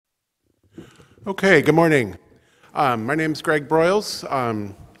Okay, good morning. My name is Greg Broiles.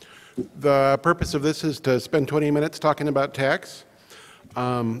 The purpose of this is to spend 20 minutes talking about tax.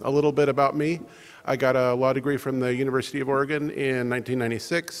 A little bit about me. I got a law degree from the University of Oregon in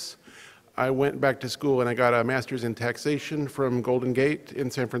 1996. I went back to school and I got a master's in taxation from Golden Gate in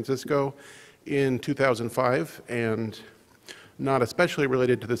San Francisco in 2005. And not especially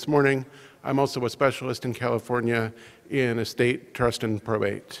related to this morning, I'm also a specialist in California in estate, trust, and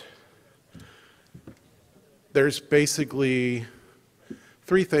probate. There's basically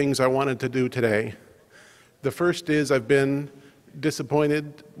three things I wanted to do today. The first is I've been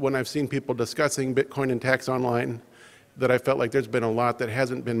disappointed when I've seen people discussing Bitcoin and tax online that I felt like there's been a lot that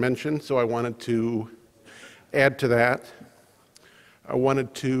hasn't been mentioned, so I wanted to add to that. I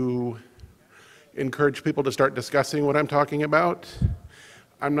wanted to encourage people to start discussing what I'm talking about.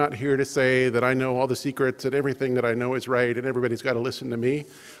 I'm not here to say that I know all the secrets and everything that I know is right and everybody's got to listen to me.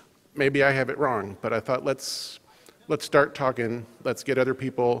 Maybe I have it wrong, but I thought let's start talking. Let's get other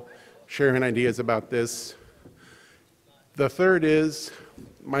people sharing ideas about this. The third is,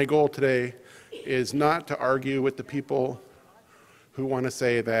 my goal today is not to argue with the people who want to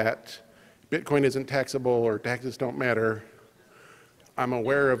say that Bitcoin isn't taxable or taxes don't matter. I'm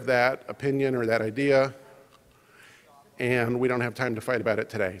aware of that opinion or that idea, and we don't have time to fight about it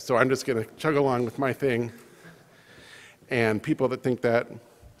today. So I'm just going to chug along with my thing, and people that think that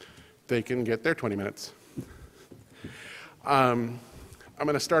they can get their 20 minutes. I'm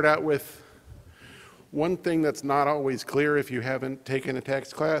going to start out with one thing that's not always clear if you haven't taken a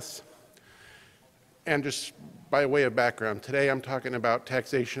tax class. And just by way of background, today I'm talking about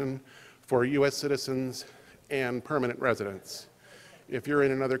taxation for US citizens and permanent residents. If you're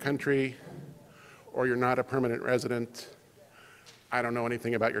in another country or you're not a permanent resident, I don't know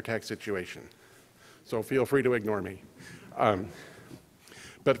anything about your tax situation. So feel free to ignore me.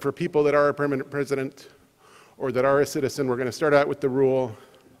 But for people that are a permanent resident or that are a citizen, we're going to start out with the rule.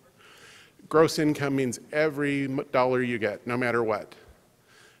 Gross income means every dollar you get, no matter what.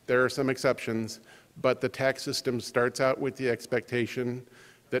 There are some exceptions, but the tax system starts out with the expectation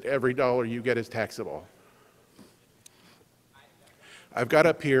that every dollar you get is taxable. I've got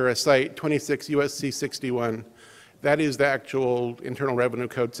up here a site, 26 USC 61. That is the actual Internal Revenue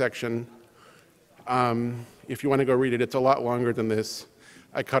Code section. If you want to go read it, it's a lot longer than this.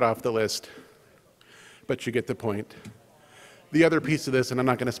 I cut off the list, but you get the point. The other piece of this, and I'm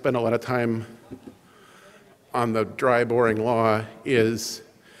not going to spend a lot of time on the dry, boring law, is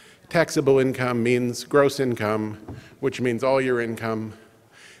taxable income means gross income, which means all your income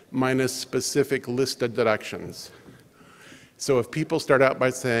minus specific listed deductions. So if people start out by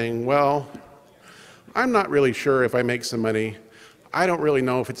saying, well, I'm not really sure if I make some money, I don't really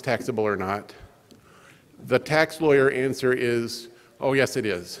know if it's taxable or not, the tax lawyer answer is, oh, yes, it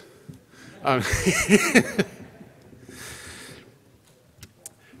is. One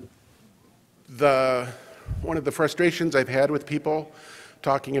of the frustrations I've had with people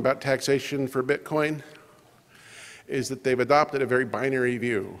talking about taxation for Bitcoin is that they've adopted a very binary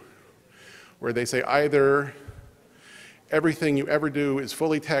view, where they say either everything you ever do is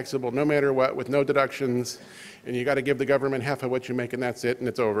fully taxable no matter what with no deductions, and you got to give the government half of what you make and that's it and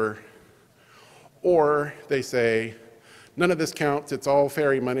it's over. Or they say, none of this counts, it's all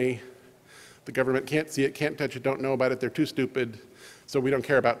fairy money. The government can't see it, can't touch it, don't know about it, they're too stupid, so we don't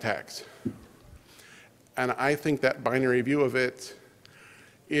care about tax. And I think that binary view of it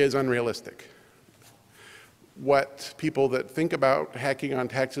is unrealistic. What people that think about hacking on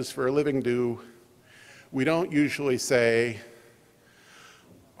taxes for a living do, we don't usually say,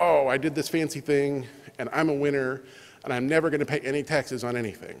 oh, I did this fancy thing and I'm a winner and I'm never going to pay any taxes on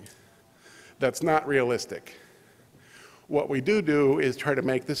anything. That's not realistic. What we do is try to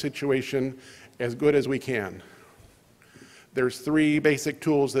make the situation as good as we can. There's three basic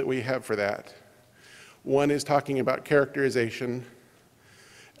tools that we have for that. One is talking about characterization,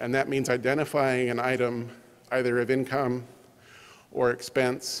 and that means identifying an item either of income or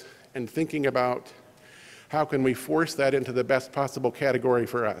expense and thinking about how can we force that into the best possible category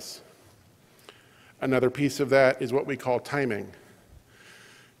for us. Another piece of that is what we call timing,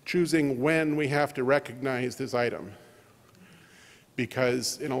 choosing when we have to recognize this item.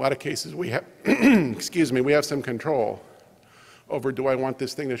 Because in a lot of cases we have, excuse me, we have some control over do I want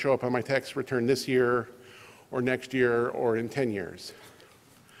this thing to show up on my tax return this year or next year or in 10 years.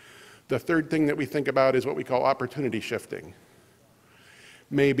 The third thing that we think about is what we call opportunity shifting.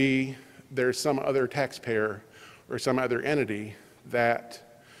 Maybe there's some other taxpayer or some other entity that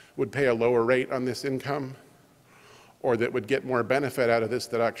would pay a lower rate on this income or that would get more benefit out of this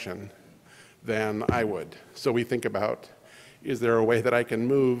deduction than I would. So we think about, Is there a way that I can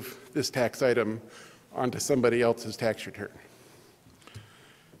move this tax item onto somebody else's tax return?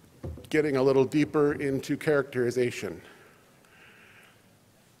 Getting a little deeper into characterization.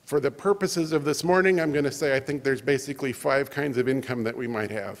 For the purposes of this morning, I'm going to say I think there's basically 5 kinds of income that we might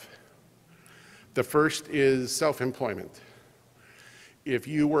have. The first is self-employment. If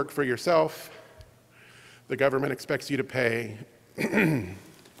you work for yourself, the government expects you to pay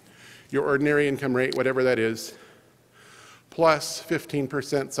your ordinary income rate, whatever that is, plus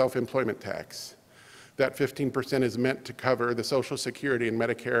 15% self-employment tax. That 15% is meant to cover the Social Security and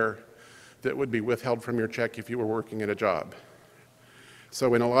Medicare that would be withheld from your check if you were working at a job.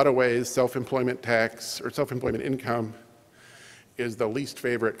 So in a lot of ways, self-employment tax or self-employment income is the least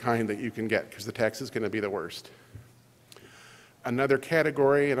favorite kind that you can get because the tax is going to be the worst. Another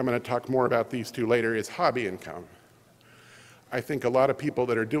category, and I'm going to talk more about these two later, is hobby income. I think a lot of people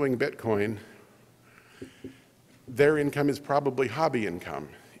that are doing Bitcoin, their income is probably hobby income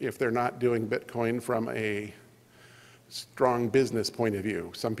if they're not doing Bitcoin from a strong business point of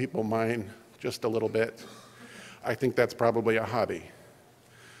view. Some people mine just a little bit. I think that's probably a hobby.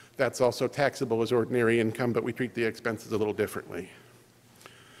 That's also taxable as ordinary income, but we treat the expenses a little differently.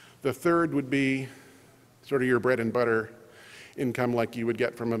 The third would be sort of your bread and butter income like you would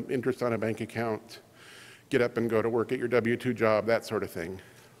get from an interest on a bank account, get up and go to work at your W-2 job, that sort of thing.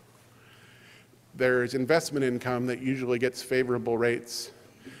 There's investment income that usually gets favorable rates,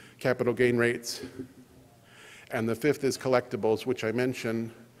 capital gain rates. And the fifth is collectibles, which I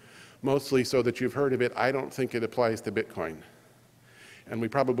mentioned mostly so that you've heard of it. I don't think it applies to Bitcoin. And we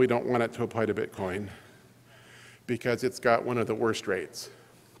probably don't want it to apply to Bitcoin because it's got one of the worst rates.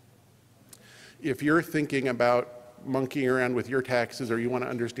 If you're thinking about monkeying around with your taxes or you want to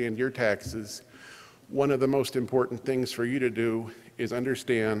understand your taxes, one of the most important things for you to do is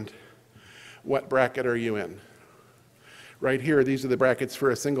understand what bracket are you in. Right here, these are the brackets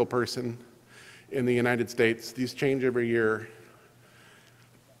for a single person in the United States. These change every year.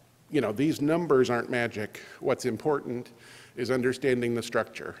 You know, these numbers aren't magic. What's important is understanding the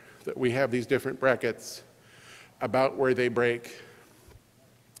structure, that we have these different brackets about where they break.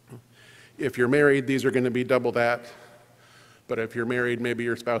 If you're married, these are going to be double that. But if you're married, maybe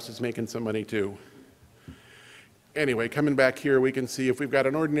your spouse is making some money too. Anyway, coming back here, we can see if we've got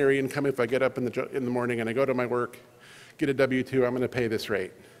an ordinary income, if I get up in the morning and I go to my work, get a W-2, I'm going to pay this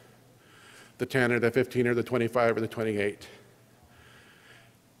rate. The 10 or the 15 or the 25 or the 28.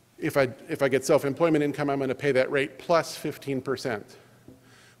 If I get self-employment income, I'm going to pay that rate plus 15%.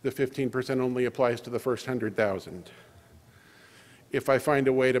 The 15% only applies to the first 100,000. If I find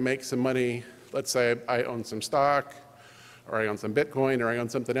a way to make some money, let's say I own some stock, or I own some Bitcoin, or I own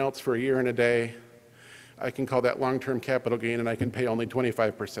something else for a year and a day, I can call that long-term capital gain and I can pay only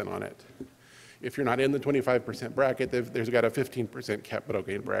 25% on it. If you're not in the 25% bracket, there's got a 15% capital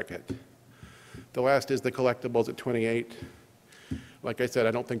gain bracket. The last is the collectibles at 28. Like I said,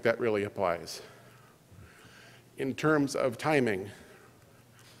 I don't think that really applies. In terms of timing,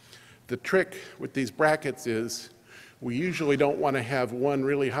 the trick with these brackets is we usually don't want to have one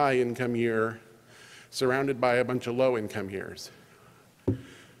really high income year surrounded by a bunch of low income years.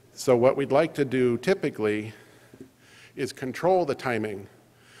 So what we'd like to do typically is control the timing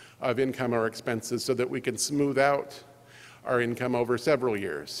of income or expenses so that we can smooth out our income over several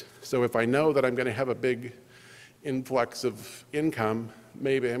years. So if I know that I'm going to have a big influx of income,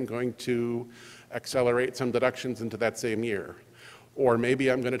 maybe I'm going to accelerate some deductions into that same year. Or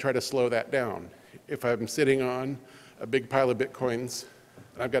maybe I'm going to try to slow that down. If I'm sitting on a big pile of Bitcoins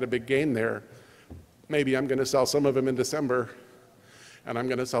and I've got a big gain there, maybe I'm going to sell some of them in December and I'm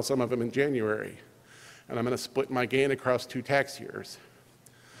going to sell some of them in January. And I'm going to split my gain across 2 tax years.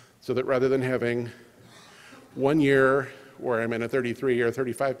 So that rather than having 1 year where I'm in a 33 or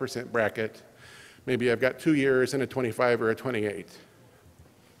 35% bracket, maybe I've got 2 years in a 25 or a 28.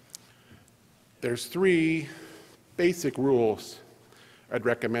 There's 3 basic rules I'd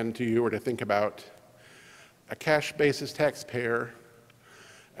recommend to you or to think about. A cash basis taxpayer,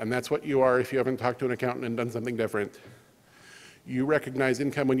 and that's what you are if you haven't talked to an accountant and done something different. You recognize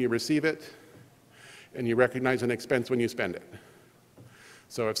income when you receive it, and you recognize an expense when you spend it.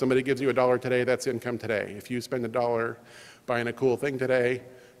 So if somebody gives you $1 today, that's income today. If you spend $1 buying a cool thing today,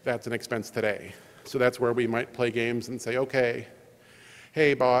 that's an expense today. So that's where we might play games and say, okay,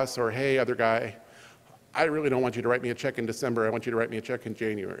 hey boss, or hey other guy, I really don't want you to write me a check in December, I want you to write me a check in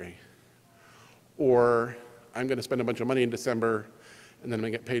January. Or I'm going to spend a bunch of money in December and then I'm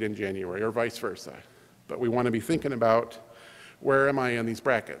going to get paid in January, or vice versa. But we want to be thinking about where am I in these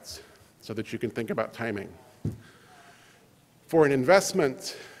brackets so that you can think about timing. For an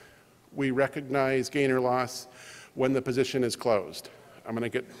investment, we recognize gain or loss when the position is closed. I'm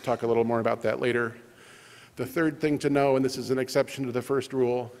going to talk a little more about that later. The third thing to know, and this is an exception to the first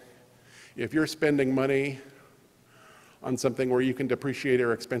rule, if you're spending money on something where you can depreciate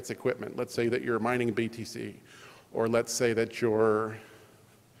or expense equipment, let's say that you're mining BTC, or let's say that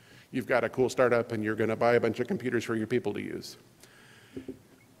you've got a cool startup and you're going to buy a bunch of computers for your people to use.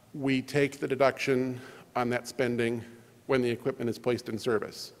 We take the deduction on that spending when the equipment is placed in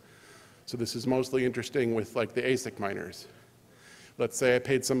service. So this is mostly interesting with like the ASIC miners. Let's say I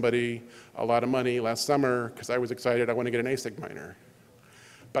paid somebody a lot of money last summer because I was excited I want to get an ASIC miner.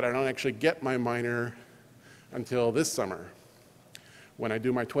 But I don't actually get my miner until this summer. When I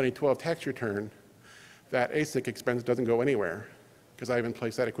do my 2012 tax return, that ASIC expense doesn't go anywhere because I haven't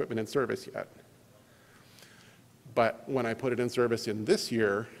placed that equipment in service yet. But when I put it in service in this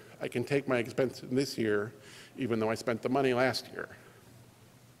year, I can take my expense in this year even though I spent the money last year.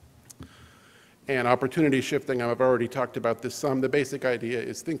 And opportunity shifting, I've already talked about this some. The basic idea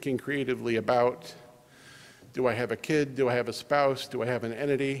is thinking creatively about, do I have a kid? Do I have a spouse? Do I have an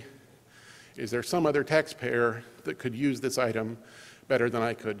entity? Is there some other taxpayer that could use this item better than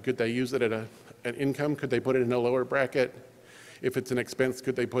I could? Could they use it at an income? Could they put it in a lower bracket? If it's an expense,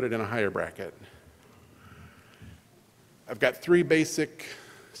 could they put it in a higher bracket? I've got 3 basic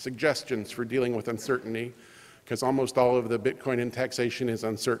suggestions for dealing with uncertainty, because almost all of the Bitcoin in taxation is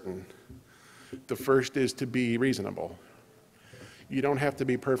uncertain. The first is to be reasonable. You don't have to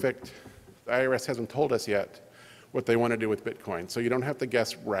be perfect. The IRS hasn't told us yet what they want to do with Bitcoin, so you don't have to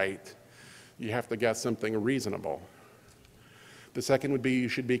guess right. You have to guess something reasonable. The second would be you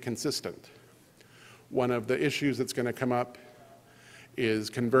should be consistent. One of the issues that's going to come up is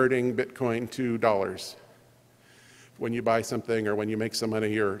converting Bitcoin to dollars. When you buy something or when you make some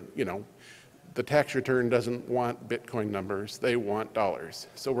money, or, the tax return doesn't want Bitcoin numbers, they want dollars.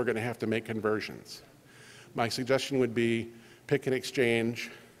 So we're going to have to make conversions. My suggestion would be pick an exchange,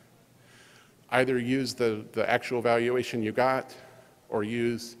 either use the actual valuation you got or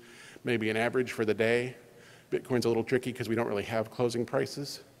use maybe an average for the day. Bitcoin's a little tricky because we don't really have closing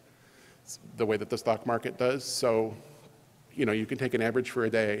prices the way that the stock market does. So, you can take an average for a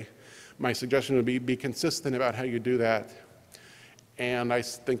day. My suggestion would be consistent about how you do that. And I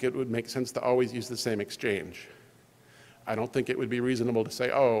think it would make sense to always use the same exchange. I don't think it would be reasonable to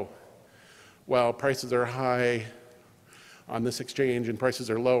say, oh, well, prices are high on this exchange and prices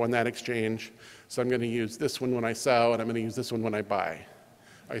are low on that exchange, so I'm going to use this one when I sell and I'm going to use this one when I buy.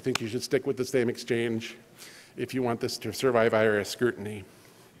 I think you should stick with the same exchange if you want this to survive IRS scrutiny.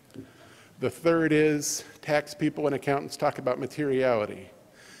 The third is tax people and accountants talk about materiality.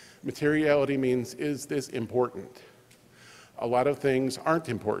 Materiality means, is this important? A lot of things aren't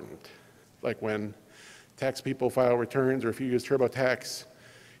important. Like when tax people file returns, or if you use TurboTax,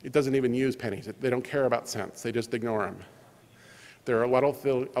 it doesn't even use pennies. They don't care about cents. They just ignore them. There are a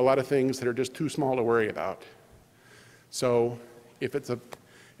lot of things that are just too small to worry about. So if it's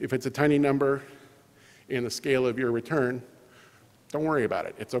a tiny number in the scale of your return, don't worry about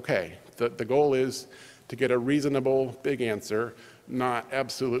it. It's okay. The goal is to get a reasonable big answer, not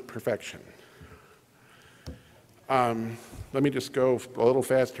absolute perfection. Let me just go a little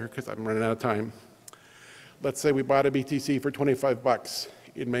faster because I'm running out of time. Let's say we bought a BTC for 25 bucks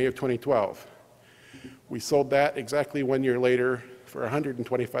in May of 2012. We sold that exactly 1 year later for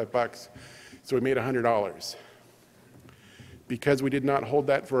 125 bucks, so we made $100. Because we did not hold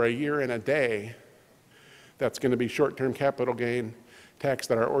that for a year and a day, that's going to be short-term capital gain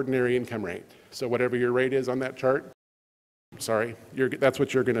taxed at our ordinary income rate. So whatever your rate is on that chart, that's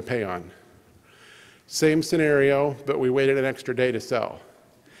what you're going to pay on. Same scenario, but we waited an extra day to sell.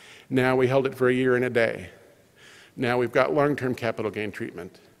 Now we held it for a year and a day. Now we've got long-term capital gain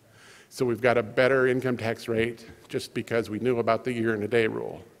treatment. So we've got a better income tax rate just because we knew about the year and a day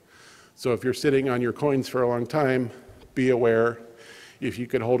rule. So if you're sitting on your coins for a long time, be aware, if you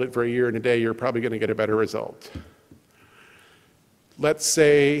could hold it for a year and a day, you're probably going to get a better result. Let's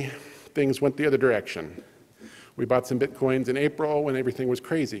say things went the other direction. We bought some Bitcoins in April when everything was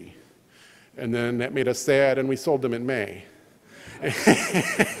crazy. And then that made us sad and we sold them in May.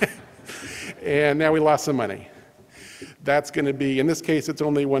 And now we lost some money. That's going to be, in this case, it's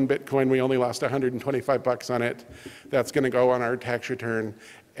only 1 Bitcoin. We only lost 125 bucks on it. That's going to go on our tax return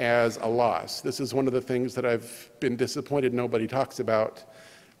as a loss. This is one of the things that I've been disappointed nobody talks about.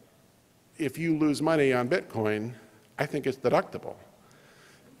 If you lose money on Bitcoin, I think it's deductible.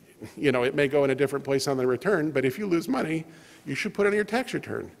 It may go in a different place on the return, but if you lose money, you should put it on your tax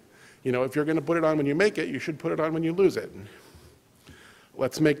return. If you're going to put it on when you make it, you should put it on when you lose it.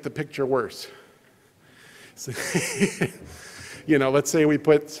 Let's make the picture worse. Let's say we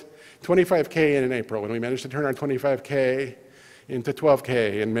put 25K in April, and we managed to turn our 25K into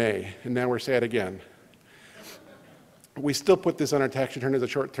 12K in May, and now we're sad again. We still put this on our tax return as a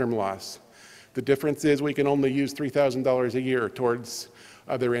short-term loss. The difference is we can only use $3,000 a year towards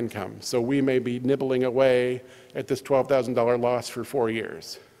other income. So we may be nibbling away at this $12,000 loss for 4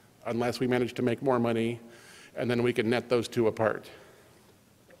 years, unless we manage to make more money, and then we can net those two apart.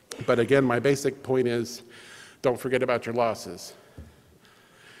 But again, my basic point is, don't forget about your losses.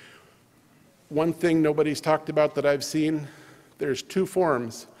 One thing nobody's talked about that I've seen, there's 2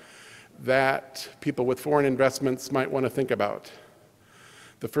 forms that people with foreign investments might want to think about.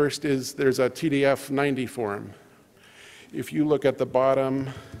 The first is there's a TDF 90 form. If you look at the bottom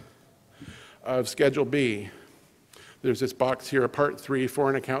of Schedule B, there's this box here, Part 3,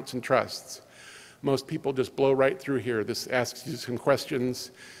 Foreign Accounts and Trusts. Most people just blow right through here. This asks you some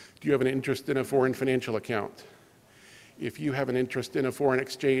questions. Do you have an interest in a foreign financial account? If you have an interest in a foreign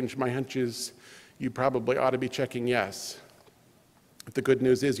exchange, my hunch is you probably ought to be checking yes. The good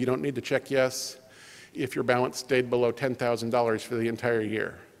news is you don't need to check yes if your balance stayed below $10,000 for the entire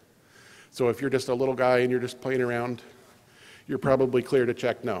year. So if you're just a little guy and you're just playing around, you're probably clear to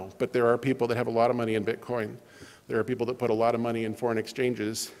check no. But there are people that have a lot of money in Bitcoin. There are people that put a lot of money in foreign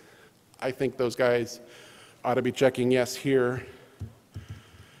exchanges. I think those guys ought to be checking yes here.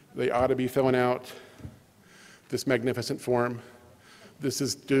 They ought to be filling out this magnificent form. This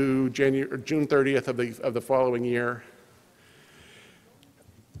is due June 30th of the following year.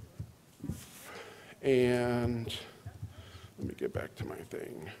 And let me get back to my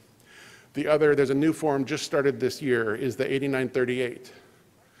thing. There's a new form just started this year, is the 8938,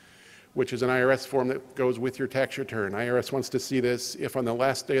 which is an IRS form that goes with your tax return. IRS wants to see this if on the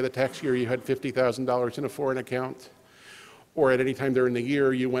last day of the tax year you had $50,000 in a foreign account, or at any time during the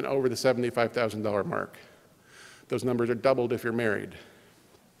year you went over the $75,000 mark. Those numbers are doubled if you're married.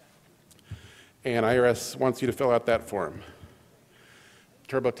 And IRS wants you to fill out that form.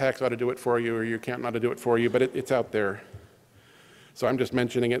 TurboTax ought to do it for you, or your accountant ought to do it for you, but it's out there. So I'm just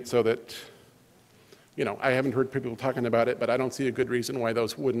mentioning it so that, I haven't heard people talking about it, but I don't see a good reason why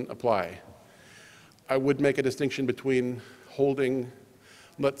those wouldn't apply. I would make a distinction between holding,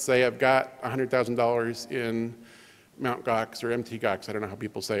 let's say I've got $100,000 in Mt. Gox or MT Gox, I don't know how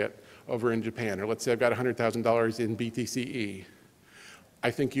people say it, over in Japan, or let's say I've got $100,000 in BTCE. I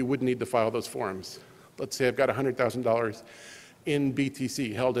think you would need to file those forms. Let's say I've got $100,000 in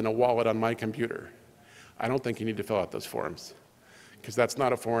BTC held in a wallet on my computer. I don't think you need to fill out those forms, because that's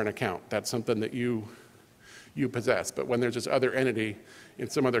not a foreign account. That's something that you possess. But when there's this other entity in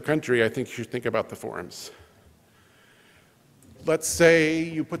some other country, I think you should think about the forms. Let's say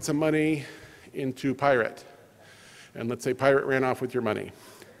you put some money into Pirate, and let's say Pirate ran off with your money.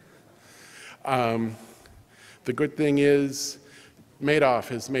 The good thing is Madoff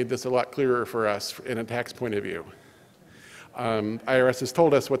has made this a lot clearer for us in a tax point of view. IRS has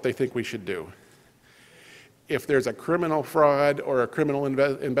told us what they think we should do. If there's a criminal fraud or a criminal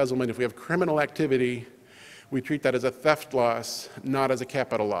embezzlement, if we have criminal activity, we treat that as a theft loss, not as a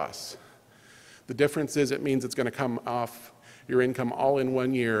capital loss. The difference is it means it's going to come off your income all in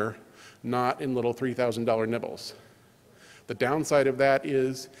 1 year, not in little $3,000 nibbles. The downside of that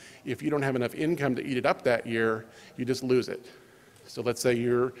is if you don't have enough income to eat it up that year, you just lose it. So let's say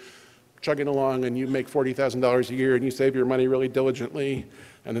you're chugging along and you make $40,000 a year and you save your money really diligently,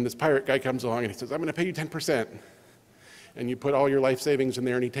 and then this pirate guy comes along and he says, I'm going to pay you 10%. And you put all your life savings in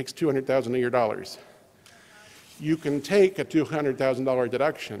there and he takes $200,000 of your dollars. You can take a $200,000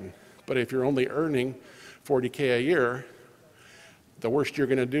 deduction, but if you're only earning $40K a year, the worst you're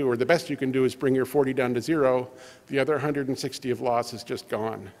going to do, or the best you can do, is bring your 40 down to zero. The other 160 of loss is just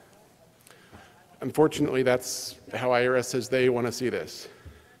gone. Unfortunately, that's how IRS says they want to see this.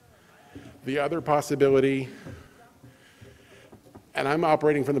 The other possibility, and I'm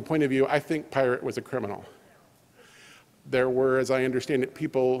operating from the point of view, I think Pirate was a criminal. There were, as I understand it,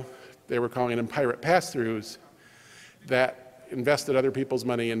 people, they were calling them pirate pass-throughs, that invested other people's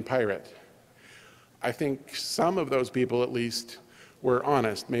money in Pirate. I think some of those people, at least, were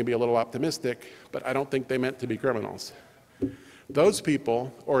honest, maybe a little optimistic, but I don't think they meant to be criminals. Those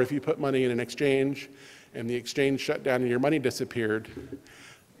people, or if you put money in an exchange and the exchange shut down and your money disappeared,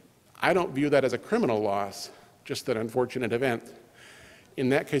 I don't view that as a criminal loss, just an unfortunate event. In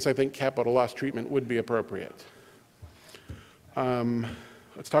that case, I think capital loss treatment would be appropriate.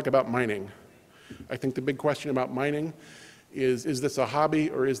 Let's talk about mining. I think the big question about mining is this a hobby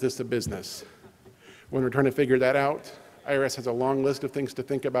or is this a business? When we're trying to figure that out, IRS has a long list of things to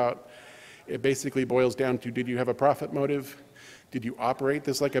think about. It basically boils down to, did you have a profit motive? Did you operate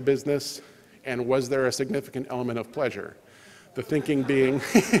this like a business? And was there a significant element of pleasure? The thinking being,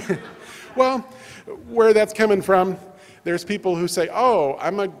 well, where that's coming from, there's people who say, oh,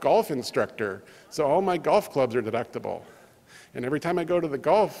 I'm a golf instructor, so all my golf clubs are deductible. And every time I go play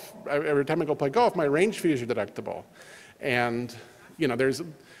golf, my range fees are deductible. And, you know, there's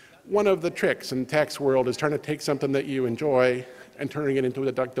one of the tricks in the tax world is trying to take something that you enjoy and turning it into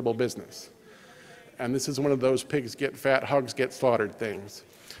a deductible business. And this is one of those pigs get fat, hogs get slaughtered things.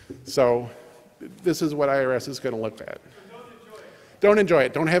 So this is what IRS is going to look at. Don't enjoy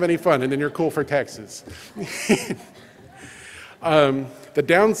it. Don't have any fun, and then you're cool for taxes. The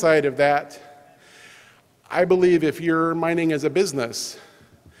downside of that, I believe if you're mining as a business,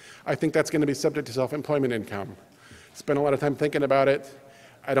 I think that's going to be subject to self-employment income. Spent a lot of time thinking about it.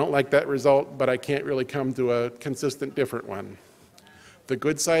 I don't like that result, but I can't really come to a consistent different one. The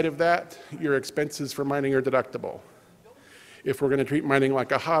good side of that, your expenses for mining are deductible. If we're going to treat mining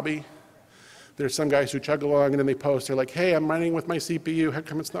like a hobby, there's some guys who chug along and then they post, they're like, hey, I'm mining with my CPU, how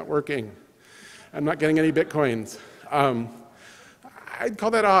come it's not working? I'm not getting any Bitcoins. I'd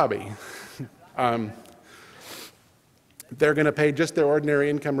call that a hobby. They're going to pay just their ordinary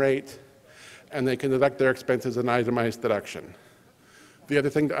income rate, and they can deduct their expenses an itemized deduction. The other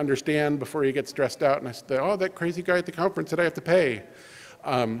thing to understand before you get stressed out, and I say, oh, that crazy guy at the conference said I have to pay.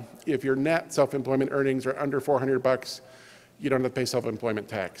 If your net self-employment earnings are under $400, you don't have to pay self-employment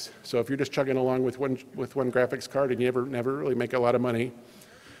tax. So if you're just chugging along with one graphics card and you never really make a lot of money,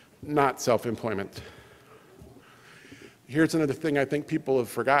 not self-employment. Here's another thing I think people have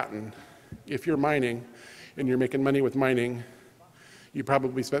forgotten. If you're mining and you're making money with mining, you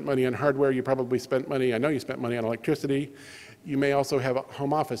probably spent money on hardware, you probably spent money, I know you spent money on electricity. You may also have a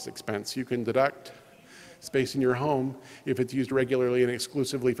home office expense. You can deduct space in your home if it's used regularly and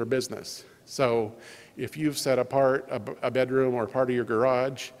exclusively for business. So if you've set apart a bedroom or part of your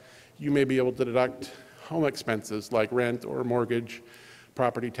garage, you may be able to deduct home expenses like rent or mortgage,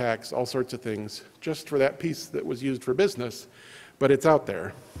 property tax, all sorts of things, just for that piece that was used for business, but it's out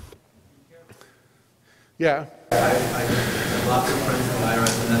there. Yeah? I have lots of friends in the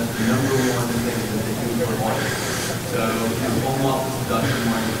IRS, and that's the number one thing that they do for audit. So your home office deduction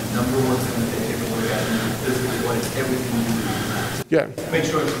market is the number one thing that they take a look at, and physically what is everything you do. Yeah. Make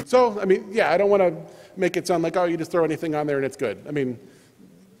sure. So, I mean, yeah, I don't want to make it sound like, oh, you just throw anything on there and it's good. I mean,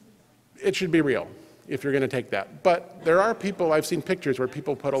 it should be real if you're going to take that. But there are people, I've seen pictures where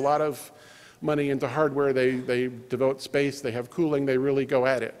people put a lot of money into hardware, they devote space, they have cooling, they really go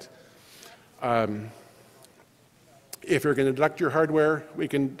at it. If you're going to deduct your hardware, we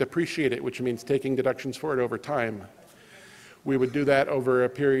can depreciate it, which means taking deductions for it over time. We would do that over a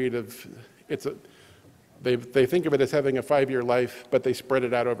period of, they think of it as having a 5-year life, but they spread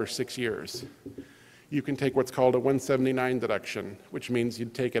it out over 6 years. You can take what's called a 179 deduction, which means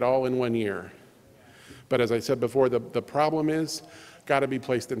you'd take it all in 1 year. But as I said before, the problem is got to be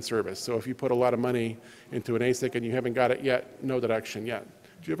placed in service. So if you put a lot of money into an ASIC and you haven't got it yet, no deduction yet.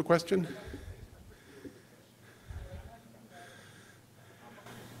 Do you have a question?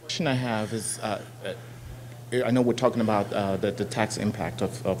 Question I have is, I know we're talking about the tax impact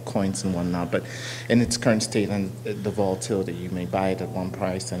of coins and whatnot, but in its current state and the volatility, you may buy it at one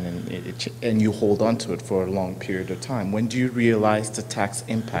price and then and you hold on to it for a long period of time. When do you realize the tax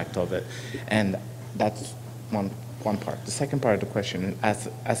impact of it? And that's one part. The second part of the question,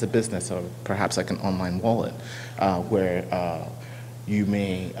 as a business or perhaps like an online wallet, where you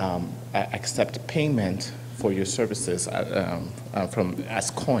may accept payment for your services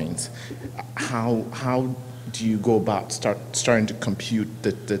as coins, how do you go about starting to compute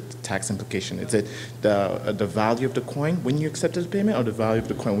the tax implication? Is it the value of the coin when you accept it as payment, or the value of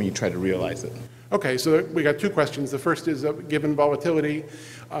the coin when you try to realize it? Okay, so we got two questions. The first is, given volatility,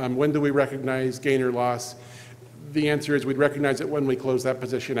 when do we recognize gain or loss? The answer is we'd recognize it when we close that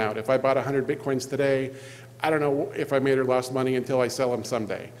position out. If I bought 100 Bitcoins today, I don't know if I made or lost money until I sell them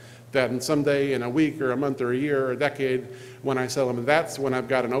someday. Then someday in a week or a month or a year or a decade, when I sell them, that's when I've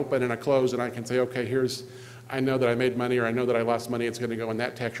got an open and a close, and I can say, okay, I know that I made money or I know that I lost money. It's going to go in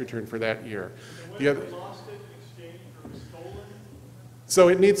that tax return for that year. The other, lost it in exchange for it was stolen? So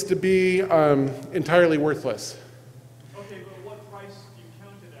it needs to be entirely worthless. Okay, but what price do you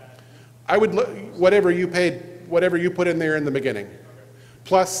count it at? I would look whatever you paid, whatever you put in there in the beginning. Okay.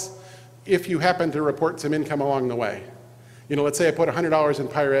 Plus, if you happen to report some income along the way. You know, let's say I put $100 in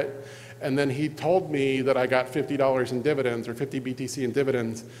Pirate, and then he told me that I got $50 in dividends or 50 BTC in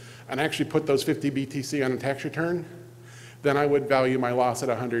dividends, and I actually put those 50 BTC on a tax return, then I would value my loss at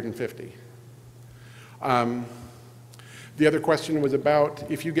 150. The other question was about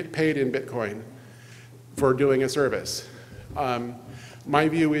if you get paid in Bitcoin for doing a service. My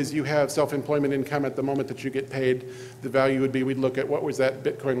view is you have self-employment income at the moment that you get paid. The value would be, we'd look at what was that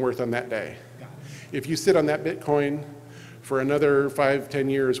Bitcoin worth on that day. If you sit on that Bitcoin for another 5, 10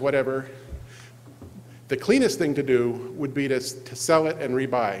 years, whatever, the cleanest thing to do would be to sell it and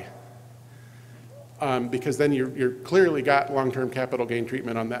rebuy. Because then you're clearly got long-term capital gain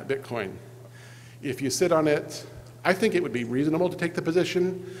treatment on that Bitcoin. If you sit on it, I think it would be reasonable to take the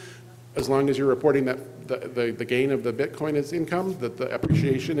position as long as you're reporting that the gain of the Bitcoin is income, that the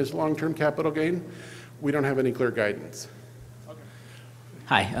appreciation is long-term capital gain. We don't have any clear guidance.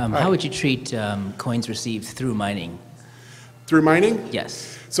 Hi. How would you treat coins received through mining? Through mining?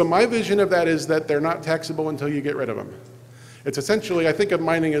 Yes. So my vision of that is that they're not taxable until you get rid of them. It's essentially, I think of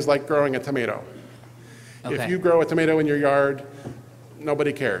mining as like growing a tomato. Okay. If you grow a tomato in your yard,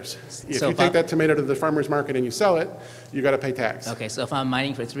 nobody cares. If So you if take I- that tomato to the farmer's market and you sell it, you got to pay tax. Okay, so if I'm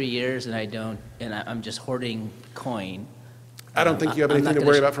mining for 3 years and I'm just hoarding coin. I don't think you have I'm anything not to gonna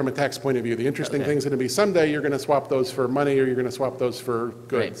worry about from a tax point of view. The interesting Okay. thing is going to be someday you're going to swap those for money or you're going to swap those for Right,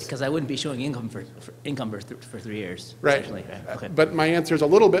 goods. because I wouldn't be showing income for 3 years. Right. essentially, right? Okay. But my answer is a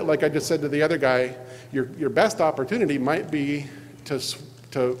little bit like I just said to the other guy. Your best opportunity might be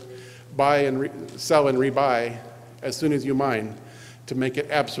to buy and sell and rebuy as soon as you mine, to make it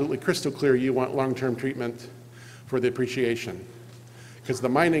absolutely crystal clear you want long-term treatment for the appreciation. Because the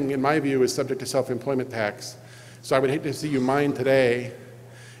mining, in my view, is subject to self-employment tax. So I would hate to see you mine today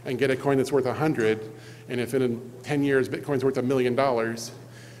and get a coin that's worth 100, and if in 10 years Bitcoin's worth $1 million,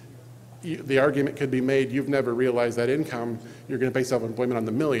 the argument could be made, you've never realized that income, you're going to pay self-employment on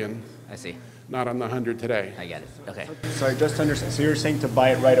the million, I see. not on the 100 today. I get it. Okay. Sorry, just to understand, so you're saying to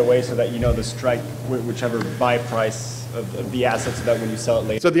buy it right away so that you know the strike, whichever buy price of the asset, so that when you sell it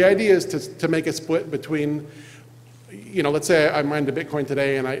later? So the idea is to make a split between, let's say I mined a Bitcoin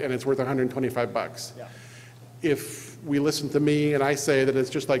today and it's worth 125 bucks. Yeah. If we listen to me and I say that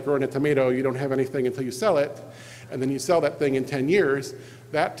it's just like growing a tomato, you don't have anything until you sell it, and then you sell that thing in 10 years,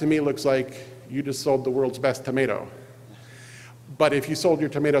 that to me looks like you just sold the world's best tomato. But if you sold your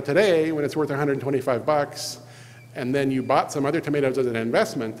tomato today when it's worth 125 bucks, and then you bought some other tomatoes as an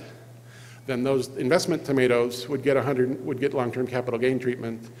investment, then those investment tomatoes would get long-term capital gain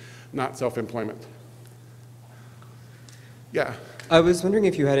treatment, not self-employment. Yeah. I was wondering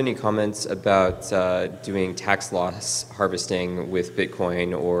if you had any comments about doing tax loss harvesting with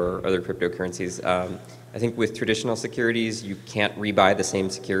Bitcoin or other cryptocurrencies. I think with traditional securities, you can't rebuy the same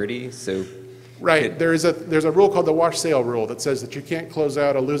security, so... Right, there's a rule called the wash sale rule that says that you can't close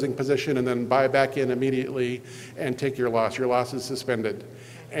out a losing position and then buy back in immediately and take your loss. Your loss is suspended.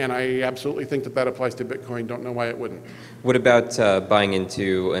 And I absolutely think that applies to Bitcoin. Don't know why it wouldn't. What about buying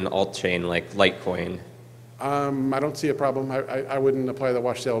into an alt chain like Litecoin? I don't see a problem. I wouldn't apply the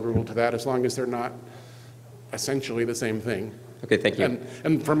wash sale rule to that as long as they're not essentially the same thing. Okay, thank you.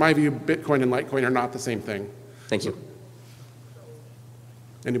 And from my view, Bitcoin and Litecoin are not the same thing. Thank you.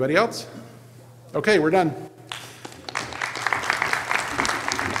 Anybody else? Okay, we're done.